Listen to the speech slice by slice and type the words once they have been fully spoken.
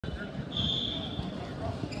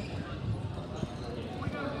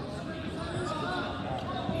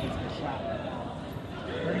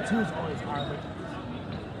2 is always hard.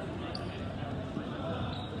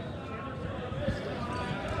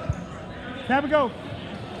 Have a go.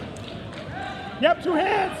 Yep, 2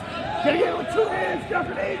 hands. Gotta get it with 2 hands. Got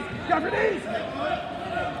for knees. Got for knees.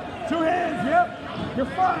 2 hands, yep. You're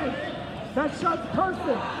fine. That shot's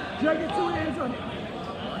perfect. You gotta get 2 hands on it.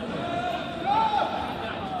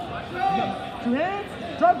 2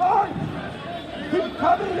 hands. Drive hard. Keep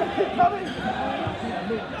coming. Keep coming.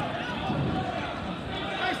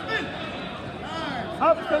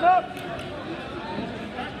 Up, stand up.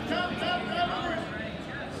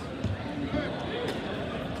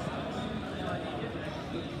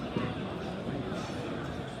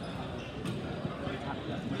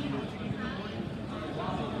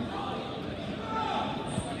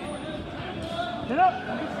 Get up.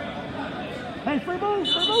 Hey, free move,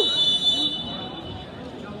 free move.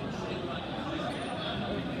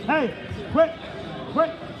 Hey, quick,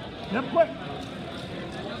 quick. Yep, quick.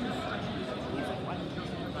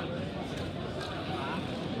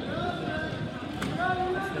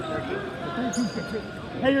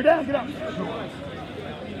 Hey, you're down, get up.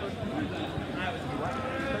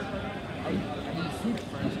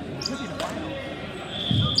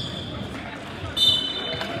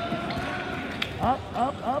 Up,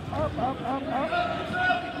 up, up, up, up, up, up.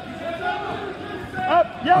 Up,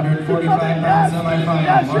 yep. 145 pounds semifinal.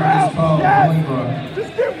 Yes, Marcus Poe, yes. Bolingbrook.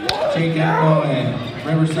 Just get one. Jake Bowen,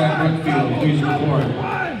 Riverside Brookfield, please report.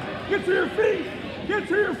 Get to your feet. Get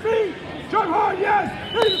to your feet. Jump hard, yes.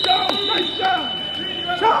 There you go. Nice job.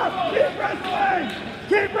 Chop. Keep wrestling.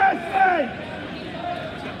 Keep wrestling.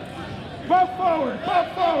 Bump forward. Bump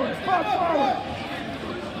forward. Bump forward.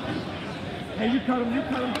 Hey, you cut him. You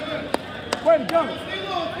cut him. Way to go.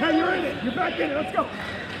 Hey, you're in it. You're back in it. Let's go.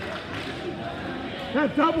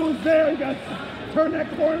 That double is there. You got to turn that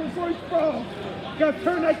corner before he sprawls. You got to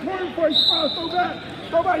turn that corner before he sprawls. Go back.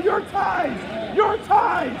 Go back. Your ties. Your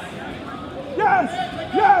ties. Yes.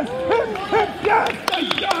 Yes. Hip. Yes.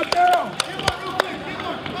 Nice job, Daryl.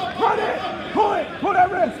 Run it. Pull it. Pull that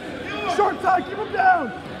wrist. Short tie. Keep him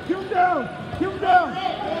down. Keep him down. Keep him down.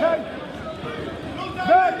 Okay.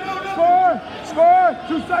 Back. Score.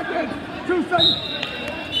 2 seconds. 2 seconds.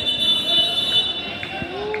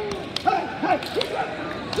 Hey.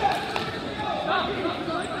 Yes.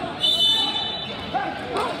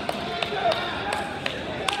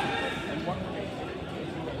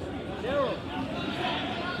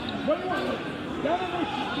 What do you want?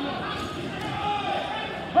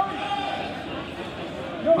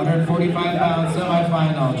 145 pounds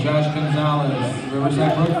semifinal. Josh Gonzalez,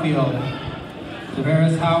 Riverside Brookfield.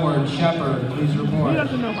 Tavares Howard, Shepherd, please report. He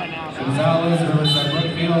doesn't know by now. Gonzalez, Riverside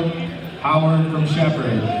Brookfield. Howard from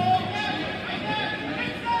Shepherd.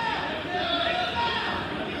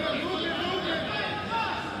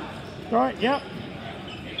 All right, yep.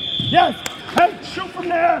 Yes. Hey, shoot from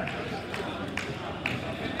there.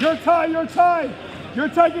 Your tie.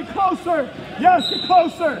 Get closer. Yes, get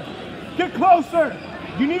closer. Get closer.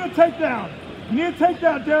 You need a takedown.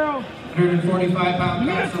 Daryl. 145 pound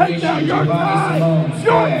You need a constellation. takedown. Your Giovanni tie. Simone, Your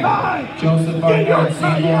Stagg. tie. Joseph Get your Barnett,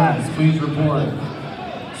 tie, St. Lawrence, please report.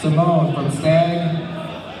 Simone from Stagg.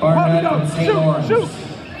 Barnett from St. Lawrence. Shoot.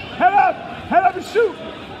 Head up and shoot.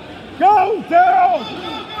 Go, Daryl.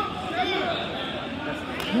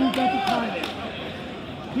 Who got the time?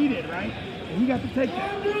 He did, right? And he got to take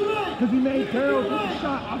that. Because he made Daryl take a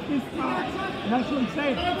shot off his spot. And that's what I'm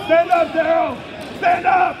saying. Stand up, Daryl. Stand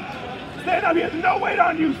up. Stand up. He has no weight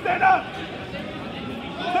on you. Stand up.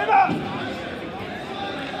 Stand up.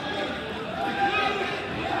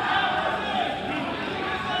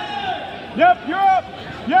 Yep, you're up.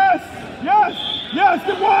 Yes.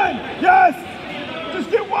 Get one. Yes. Just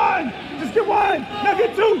get one. Now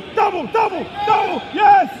get 2. Double.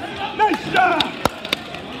 Yes. Nice job.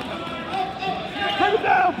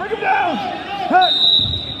 Bring him down.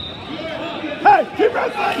 Hey, keep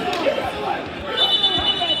wrestling.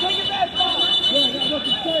 Take it back. Yeah, that's what to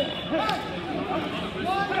say.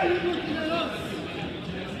 Why are you looking at us?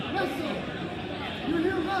 Wrestle. You're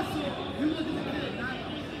here wrestle. You look at the kid, not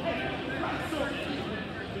Wrestle.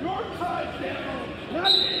 Your ties, Daniel.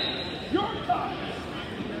 Not me. Your ties.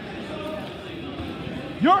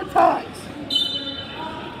 Your ties.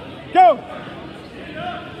 Go.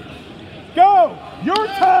 Your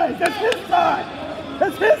ties. That's his tie.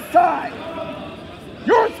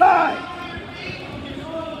 Your tie.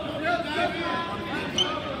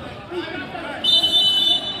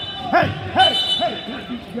 Hey.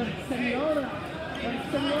 You gotta send me on out.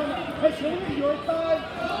 Hey, show me your tie.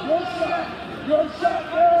 Your shot,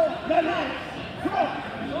 girl. That is. Come on.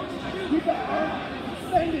 Keep that arm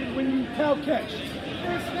extended when you cow catch.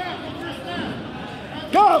 first snap.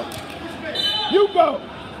 Go. You go.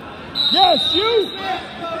 Yes, you.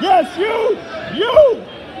 Yes, you. You.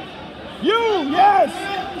 You. Yes.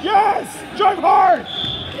 Yes. Drive hard.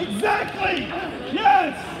 Exactly.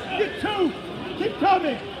 Yes. Get two. Keep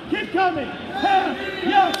coming. Keep coming. Half.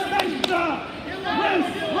 Yes. Nice job.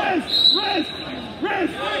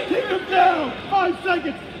 Wrist. Keep him down. 5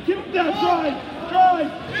 seconds. Keep him down. Drive.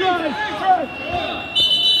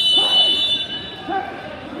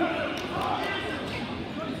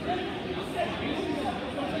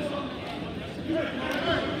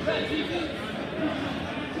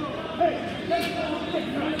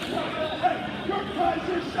 Hey, your time's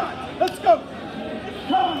your shot. Let's go.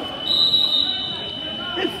 Time.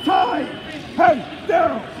 It's time. Hey,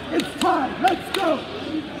 Daryl, it's time. Let's go.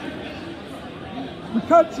 We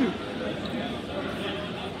cut you.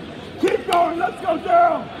 Keep going. Let's go,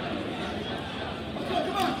 Daryl.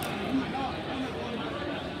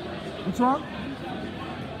 What's wrong?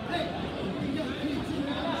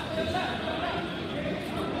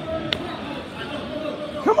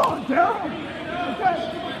 Come on, Daryl. Okay.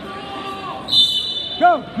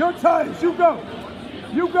 Go. Your times. You go.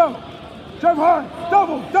 You go. Drive hard.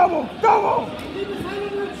 Double.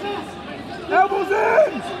 Elbows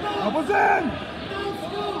in. Elbows in.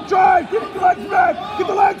 Drive. Get the legs back. Get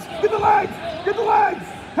the legs.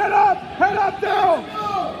 Head up, Daryl.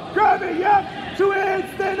 Grab it. Yep. 2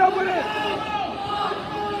 hands. Stand up with it.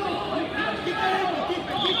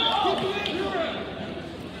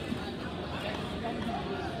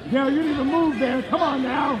 Yeah, you need to move there. Come on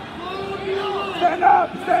now. Stand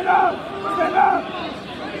up. Just stand up.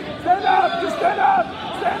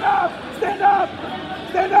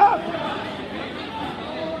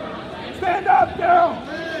 Stand up, Daryl.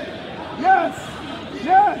 Yes.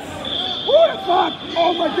 Woo, the fuck.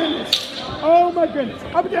 Oh my goodness.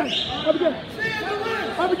 Up again.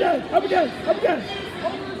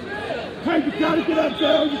 Hey, you gotta get up,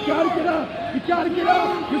 Daryl. You gotta get up. You're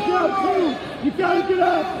down 2. You gotta get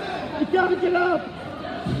up.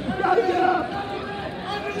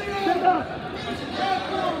 Stand up.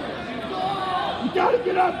 You gotta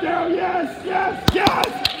get up, Daryl. Yes.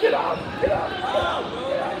 Get up.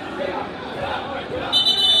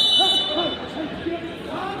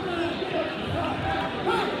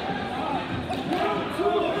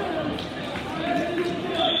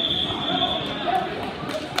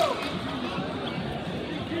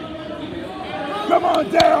 Come on,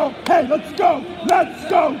 Daryl. Hey, let's go,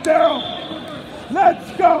 Daryl.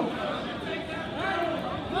 Let's go,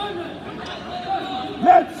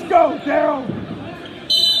 Daryl.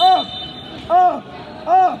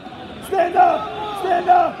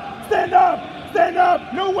 Up. Stand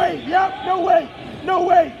up. No weight. Yep, no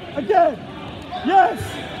weight. Again. Yes.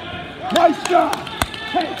 Nice job.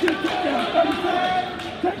 Hey, take that.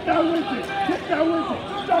 Take that with you.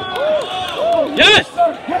 Yes.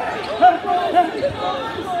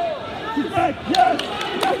 Hey. Yes.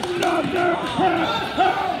 Nice job, Daryl.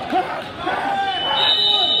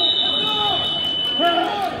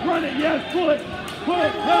 Run it. Yes. Pull it.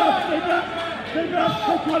 Stay back.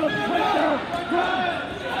 Take one of them. Right down.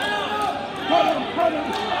 Cut him.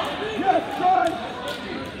 Yes, drive.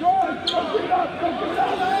 Don't give it up.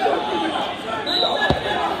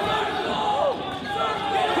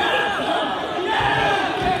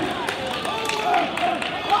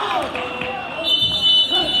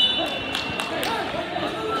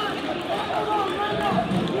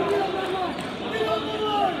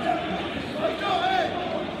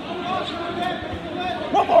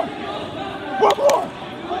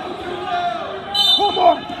 One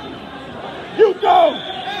more. You go.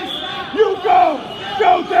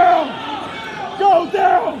 Go, Daryl. Go,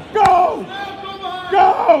 Daryl.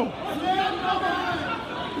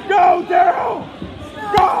 Go, Daryl.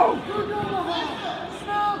 Go.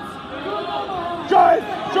 Drive.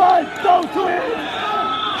 Go, 2 hands.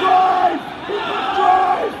 Drive.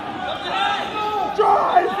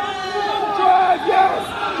 Yes.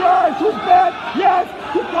 Drive. Who's bad? Yes.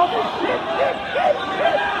 Keep coming.